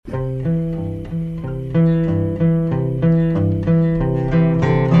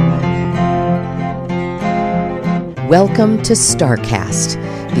Welcome to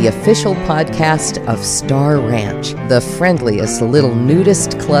StarCast, the official podcast of Star Ranch, the friendliest little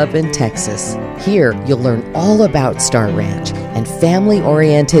nudist club in Texas. Here, you'll learn all about Star Ranch and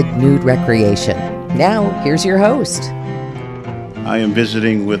family-oriented nude recreation. Now, here's your host. I am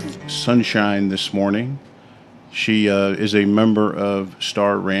visiting with Sonshine this morning. She is a member of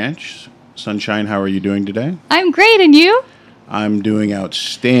Star Ranch. Sonshine, how are you doing today? I'm great, and you? I'm doing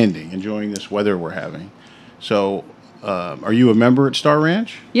outstanding, enjoying this weather we're having. So, are you a member at Star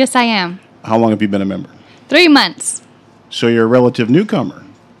Ranch? Yes, I am. How long have you been a member? 3 months. So you're a relative newcomer.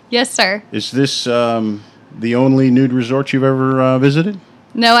 Yes, sir. Is this the only nude resort you've ever visited?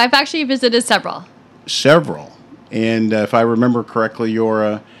 No, I've actually visited several. Several. And if I remember correctly, you're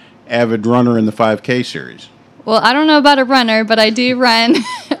an avid runner in the 5K series. Well, I don't know about a runner, but I do run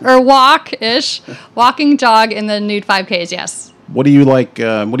or walking jog in the nude 5Ks, yes. What do you like?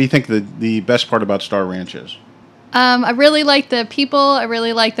 What do you think the best part about Star Ranch is? I really like the people. I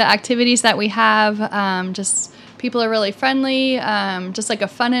really like the activities that we have. Just people are really friendly. Just like a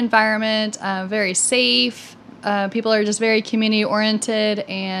fun environment. Very safe. People are just very community oriented.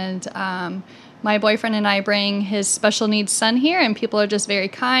 And my boyfriend and I bring his special needs son here, and people are just very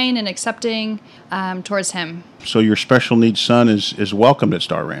kind and accepting towards him. So your special needs son is welcomed at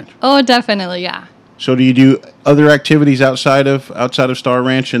Star Ranch. Oh, definitely, yeah. So do you do other activities outside of Star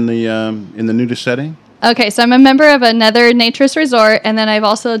Ranch in the nudist setting? Okay, so I'm a member of another naturist resort, and then I've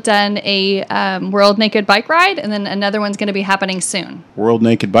also done a World Naked Bike Ride, and then another one's going to be happening soon. World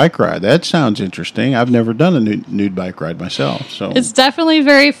Naked Bike Ride. That sounds interesting. I've never done a nude bike ride myself. So it's definitely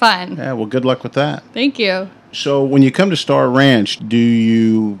very fun. Yeah, well, good luck with that. Thank you. So when you come to Star Ranch, do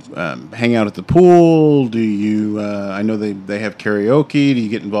you hang out at the pool? Do you, I know they have karaoke. Do you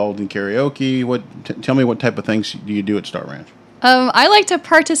get involved in karaoke? Tell me what type of things do you do at Star Ranch? I like to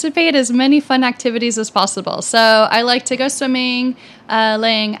participate as many fun activities as possible. So I like to go swimming,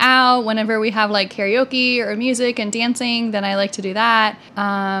 laying out. Whenever we have like karaoke or music and dancing, then I like to do that.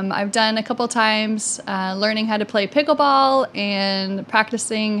 I've done a couple times learning how to play pickleball and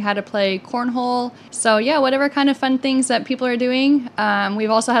practicing how to play cornhole. So yeah, whatever kind of fun things that people are doing. We've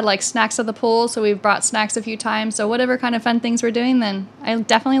also had like snacks at the pool, so we've brought snacks a few times. So whatever kind of fun things we're doing, then I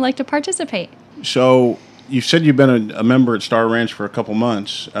definitely like to participate. So you said you've been a member at Star Ranch for a couple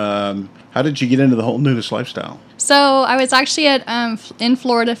months. How did you get into the whole nudist lifestyle? So I was actually in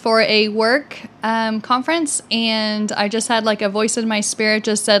Florida for a work conference, and I just had like a voice in my spirit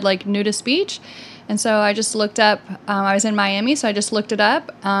just said like nudist beach. And so I just looked up, I was in Miami, so I just looked it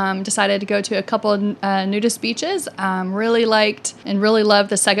up, decided to go to a couple nudist beaches, really liked and really loved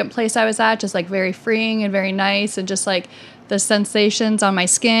the second place I was at, just like very freeing and very nice, and just like the sensations on my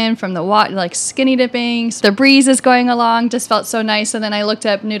skin from the like skinny dipping, the breeze is going along, just felt so nice. And then I looked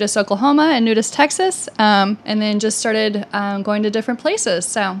up nudist Oklahoma and nudist Texas, and then just started going to different places.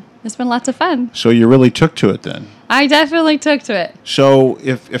 So it's been lots of fun. So you really took to it then? I definitely took to it. So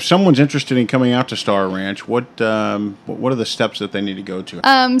if someone's interested in coming out to Star Ranch, what are the steps that they need to go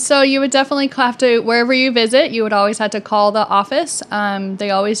to? So you would definitely have to, wherever you visit, you would always have to call the office. They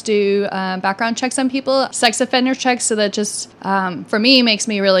always do background checks on people, sex offender checks, so that just, for me, makes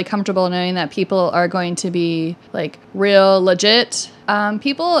me really comfortable knowing that people are going to be like real legit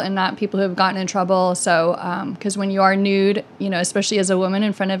people and not people who have gotten in trouble. So, because when you are nude, especially as a woman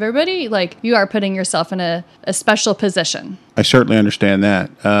in front of everybody, like you are putting yourself in a special position. I certainly understand that.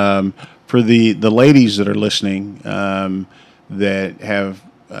 For the ladies that are listening that have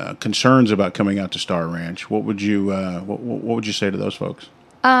concerns about coming out to Star Ranch, what would you say to those folks?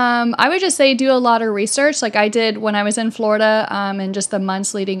 I would just say do a lot of research like I did when I was in Florida and just the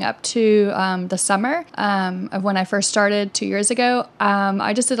months leading up to the summer of when I first started 2 years ago.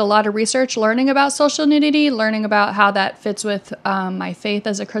 I just did a lot of research learning about social nudity, learning about how that fits with my faith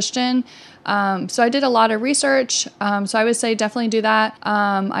as a Christian. So I did a lot of research. So I would say definitely do that.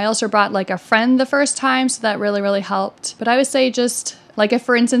 I also brought like a friend the first time, so that really, really helped. But I would say just like if,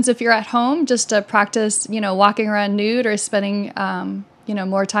 for instance, if you're at home, just to practice, walking around nude or spending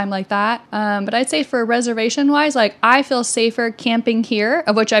more time like that. But I'd say for reservation-wise, like I feel safer camping here,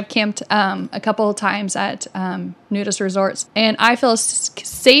 of which I've camped a couple of times at nudist resorts, and I feel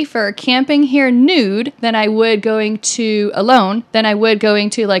safer camping here nude than I would going to alone, than I would going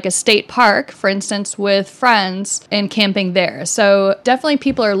to like a state park, for instance, with friends and camping there. So definitely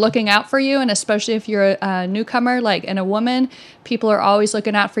people are looking out for you, and especially if you're a newcomer, like and a woman, people are always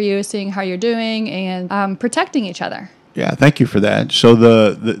looking out for you, seeing how you're doing, and protecting each other. Yeah, thank you for that. So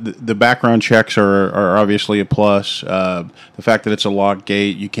the background checks are obviously a plus. The fact that it's a locked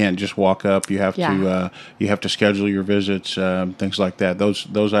gate, you can't just walk up. You have to schedule your visits, things like that.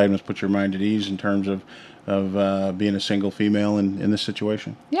 Those items put your mind at ease in terms of being a single female in this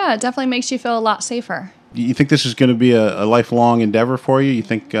situation? Yeah, it definitely makes you feel a lot safer. You think this is going to be a lifelong endeavor for you? You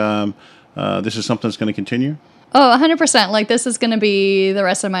think this is something that's going to continue? Oh, 100%. Like, this is going to be the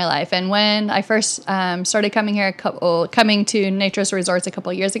rest of my life. And when I first started coming here, coming to Nature's Resorts a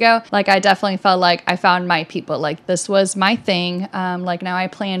couple of years ago, like, I definitely felt like I found my people. Like, this was my thing. Like, now I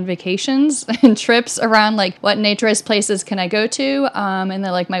plan vacations and trips around, like, what naturist places can I go to. And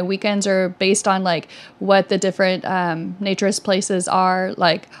then, like, my weekends are based on, like, what the different naturist places are,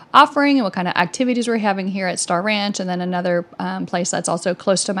 like, offering and what kind of activities we're having here at Star Ranch. And then another place that's also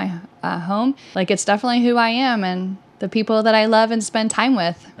close to my home. Like, it's definitely who I am and the people that I love and spend time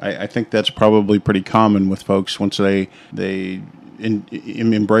with. I think that's probably pretty common with folks once they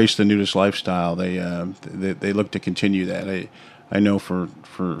embrace the nudist lifestyle. They look to continue that. I know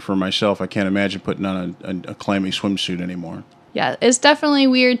for myself, I can't imagine putting on a clammy swimsuit anymore. Yeah, it's definitely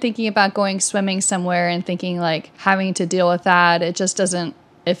weird thinking about going swimming somewhere and thinking like having to deal with that. It just doesn't.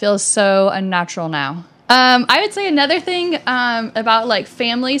 It feels so unnatural now. I would say another thing about like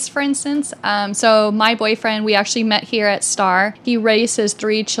families, for instance. So my boyfriend, we actually met here at Star. He raised his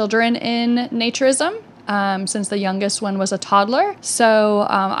 3 children in naturism. Since the youngest one was a toddler. So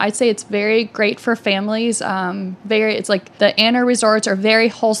I'd say it's very great for families. It's like the Anna resorts are very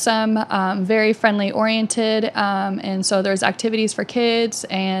wholesome, very friendly oriented. And so there's activities for kids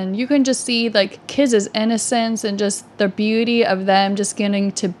and you can just see like kids' innocence and just the beauty of them just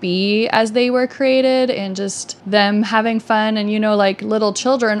getting to be as they were created and just them having fun. And, you know, like little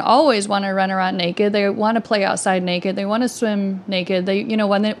children always want to run around naked. They want to play outside naked. They want to swim naked.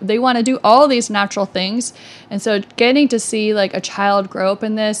 When they want to do all these natural things. And so getting to see like a child grow up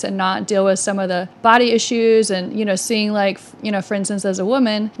in this and not deal with some of the body issues and, you know, seeing like, you know, for instance, as a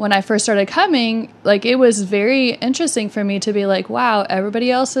woman, when I first started coming, like it was very interesting for me to be like, wow, everybody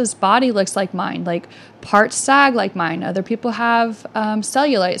else's body looks like mine, like parts sag like mine. Other people have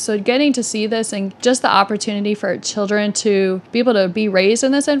cellulite. So getting to see this and just the opportunity for children to be able to be raised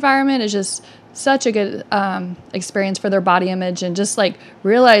in this environment is just such a good experience for their body image and just like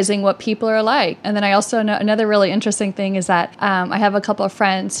realizing what people are like. And then I also know another really interesting thing is that I have a couple of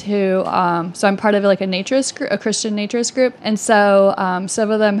friends who, so I'm part of like a naturist group, a Christian naturist group. And so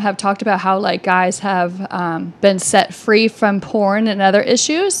some of them have talked about how like guys have been set free from porn and other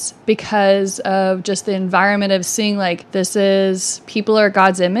issues because of just the environment of seeing like this is people are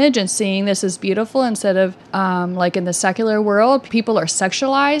God's image and seeing this is beautiful instead of like in the secular world, people are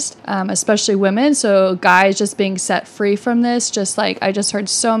sexualized, especially women. So guys just being set free from this, just like I just heard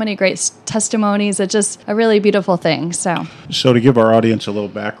so many great testimonies. It's just a really beautiful thing. So to give our audience a little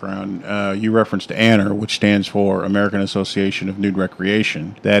background, you referenced ANNER, which stands for American Association of Nude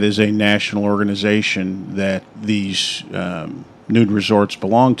Recreation. That is a national organization that these nude resorts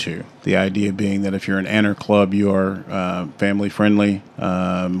belong to. The idea being that if you're an ANNER club, you are family friendly.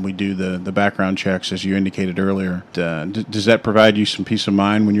 We do the background checks, as you indicated earlier. Does that provide you some peace of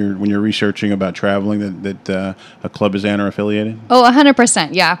mind when you're researching about traveling that a club is ANNER affiliated? Oh, 100%,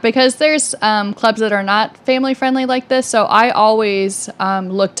 yeah. Because there's clubs that are not family friendly like this. So I always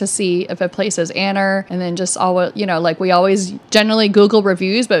look to see if a place is ANNER, and then just always, you know, like we always generally Google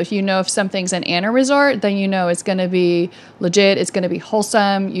reviews. But if you know if something's an ANNER resort, then you know it's going to be legit. It's going to be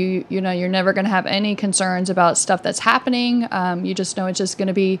wholesome. You know, you're never going to have any concerns about stuff that's happening. You just know it's just going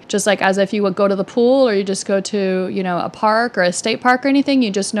to be just like as if you would go to the pool or you just go to, you know, a park or a state park or anything.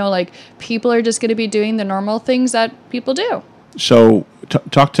 You just know like people are just going to be doing the normal things that people do. So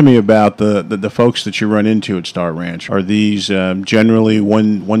talk to me about the folks that you run into at Star Ranch. Are these generally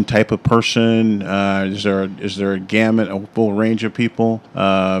one type of person? Is there a gamut, a full range of people?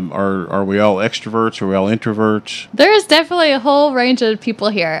 Are we all extroverts? Are we all introverts? There's definitely a whole range of people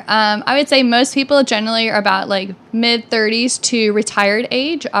here. I would say most people generally are about like mid-30s to retired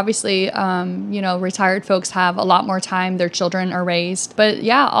age. Obviously, you know, retired folks have a lot more time. Their children are raised. But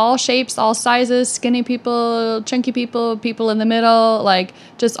yeah, all shapes, all sizes, skinny people, chunky people, people in the middle, like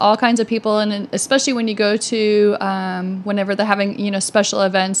just all kinds of people. And especially when you go to whenever they're having, you know, special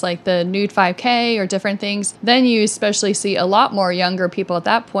events like the Nude 5K or different things, then you especially see a lot more younger people at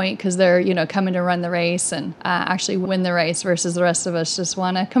that point because they're, you know, coming to run the race and actually win the race versus the rest of us just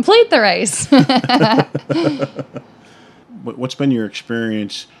want to complete the race. What's been your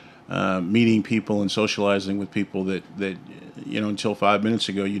experience meeting people and socializing with people that you know, until 5 minutes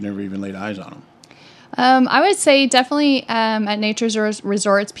ago you never even laid eyes on them? I would say definitely at Nature's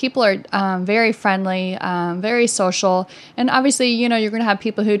Resorts, people are very friendly, very social. And obviously, you know, you're going to have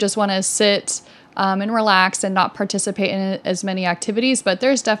people who just want to sit and relax and not participate in as many activities. But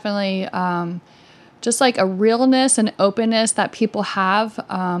there's definitely just like a realness and openness that people have.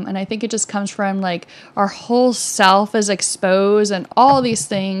 And I think it just comes from like our whole self is exposed and all these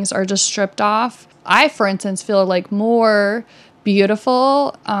things are just stripped off. I, for instance, feel like more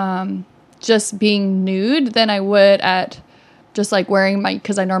beautiful just being nude than I would at just like wearing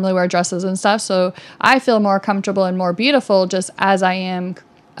because I normally wear dresses and stuff. So I feel more comfortable and more beautiful just as I am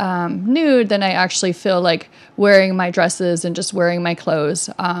nude than I actually feel like wearing my dresses and just wearing my clothes.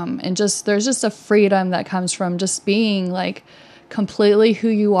 And just there's just a freedom that comes from just being like completely who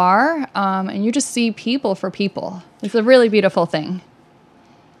you are. And you just see people for people. It's a really beautiful thing.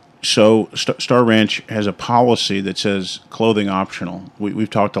 So Star Ranch has a policy that says clothing optional. We've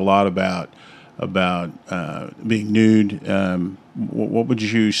talked a lot about being nude. What would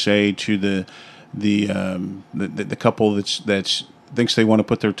you say to the couple that's thinks they want to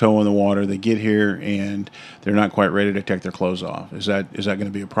put their toe in the water? They get here and they're not quite ready to take their clothes off. Is that going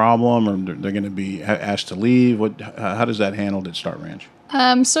to be a problem, or they're going to be asked to leave? How does that handled at Star Ranch?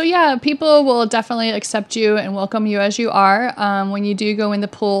 So yeah, people will definitely accept you and welcome you as you are. When you do go in the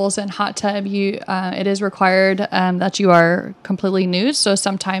pools and hot tub, it is required that you are completely nude. So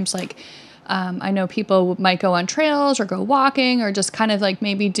sometimes I know people might go on trails or go walking or just kind of like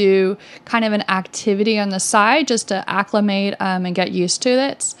maybe do kind of an activity on the side just to acclimate and get used to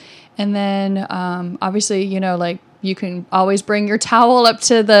it. And then obviously, like you can always bring your towel up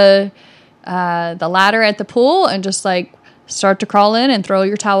to the ladder at the pool and just like start to crawl in and throw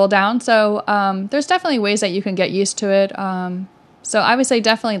your towel down. So there's definitely ways that you can get used to it. So I would say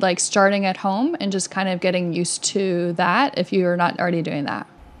definitely like starting at home and just kind of getting used to that if you're not already doing that.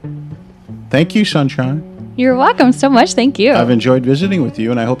 Thank you, Sunshine. You're welcome so much. Thank you. I've enjoyed visiting with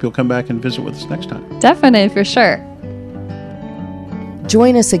you, and I hope you'll come back and visit with us next time. Definitely, for sure.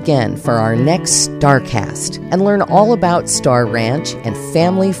 Join us again for our next StarCast and learn all about Star Ranch and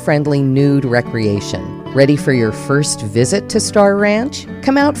family-friendly nude recreation. Ready for your first visit to Star Ranch?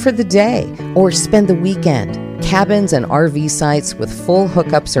 Come out for the day or spend the weekend. Cabins and RV sites with full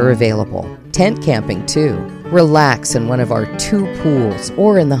hookups are available. Tent camping, too. Relax in one of our 2 pools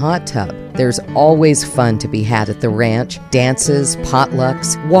or in the hot tub. There's always fun to be had at the ranch. Dances,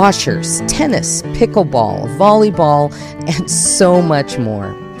 potlucks, washers, tennis, pickleball, volleyball, and so much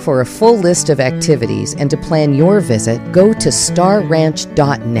more. For a full list of activities and to plan your visit, go to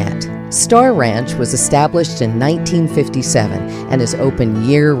starranch.net. Star Ranch was established in 1957 and is open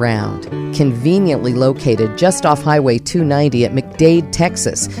year-round. Conveniently located just off Highway 290 at McDade,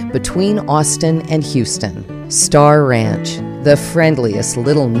 Texas, between Austin and Houston. Star Ranch, the friendliest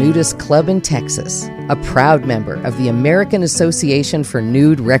little nudist club in Texas, a proud member of the American Association for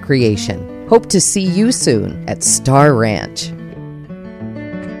Nude Recreation. Hope to see you soon at Star Ranch.